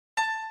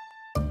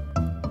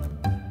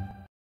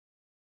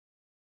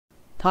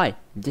Hi,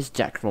 this is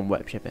Jack from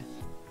webShaper.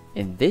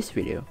 In this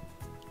video,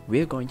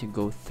 we're going to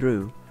go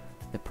through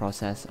the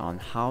process on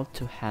how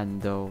to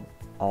handle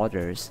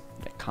orders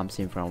that comes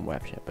in from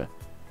webShaper.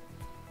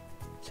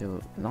 So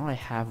now I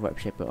have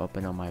webShaper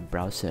open on my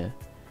browser.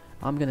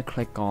 I'm gonna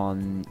click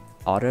on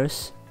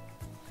orders,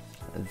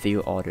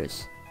 view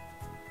orders,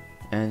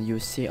 and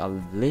you see a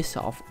list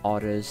of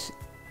orders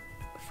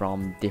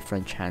from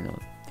different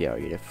channels. They are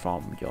either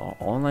from your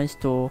online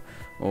store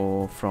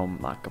or from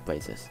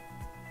marketplaces.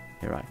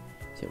 Alright,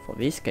 so for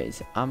this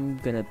case, I'm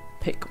gonna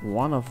pick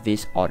one of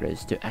these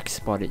orders to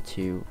export it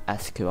to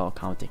SQL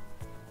Accounting.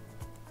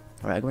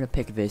 Alright, I'm gonna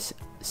pick this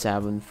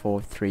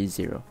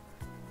 7430.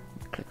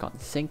 Click on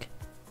Sync,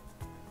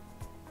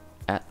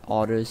 add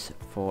orders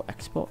for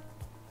export.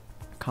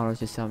 Counter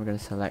system, I'm gonna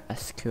select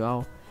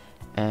SQL,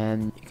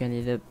 and you can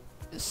either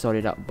sort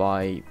it out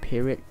by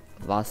period,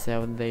 last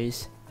 7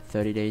 days,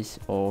 30 days,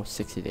 or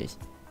 60 days.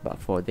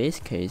 But for this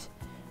case,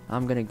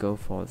 I'm gonna go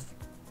for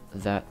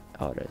that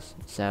orders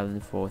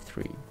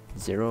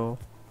 7430,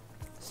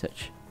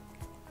 search.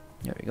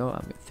 There we go.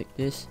 I'm gonna take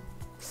this,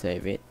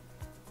 save it.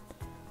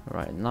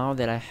 Alright, now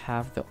that I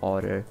have the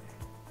order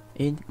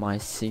in my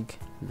sync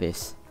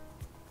list,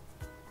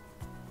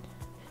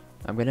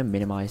 I'm gonna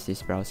minimize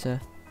this browser.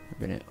 I'm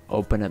gonna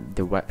open up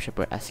the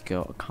webShaper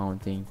SQL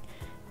Accounting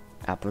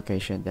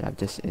application that I've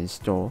just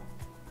installed.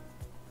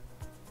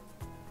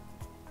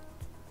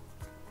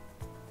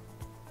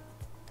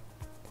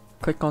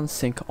 Click on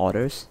Sync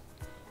Orders,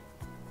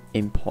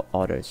 Import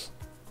Orders.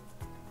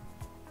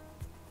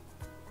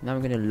 Now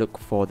I'm gonna look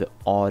for the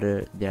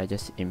order that I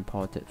just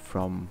imported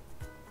from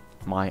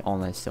my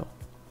online store,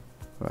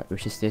 right,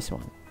 which is this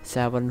one,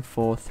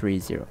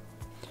 7430.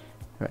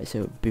 Right,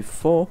 so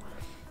before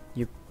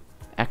you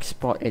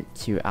export it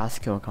to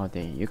SQL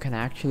Accounting, you can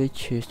actually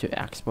choose to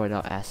export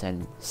out as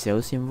an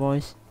sales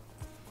invoice,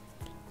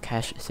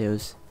 cash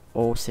sales,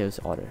 or sales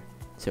order.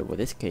 So for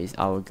this case,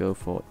 I will go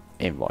for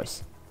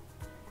invoice.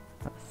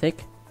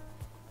 Click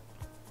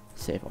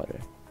save order.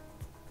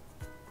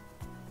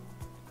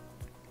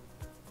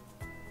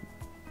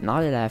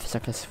 Now that I've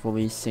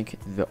successfully synced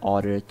the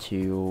order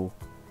to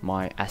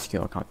my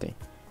SQL Accounting,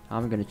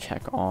 I'm gonna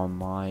check on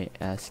my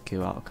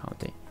SQL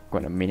Accounting. I'm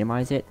gonna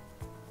minimize it,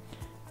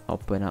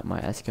 open up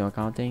my SQL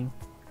Accounting,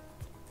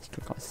 let's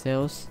click on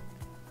sales,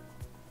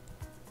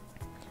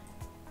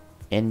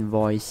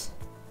 invoice.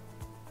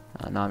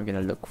 Now I'm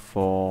gonna look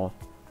for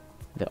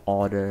the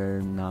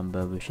order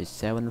number, which is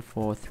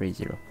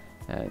 7430,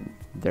 and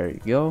there you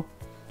go.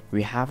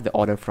 We have the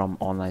order from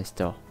online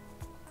store.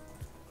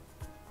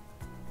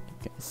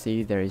 You can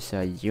see there is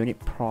a unit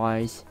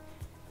price,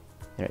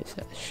 there is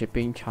a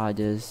shipping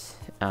charges,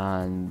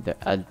 and the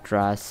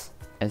address.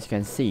 As you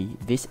can see,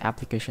 this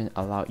application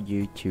allows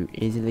you to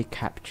easily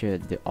capture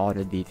the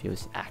order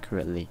details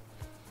accurately.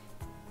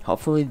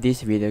 Hopefully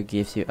this video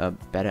gives you a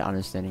better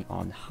understanding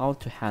on how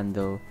to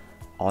handle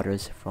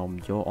orders from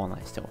your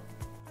online store.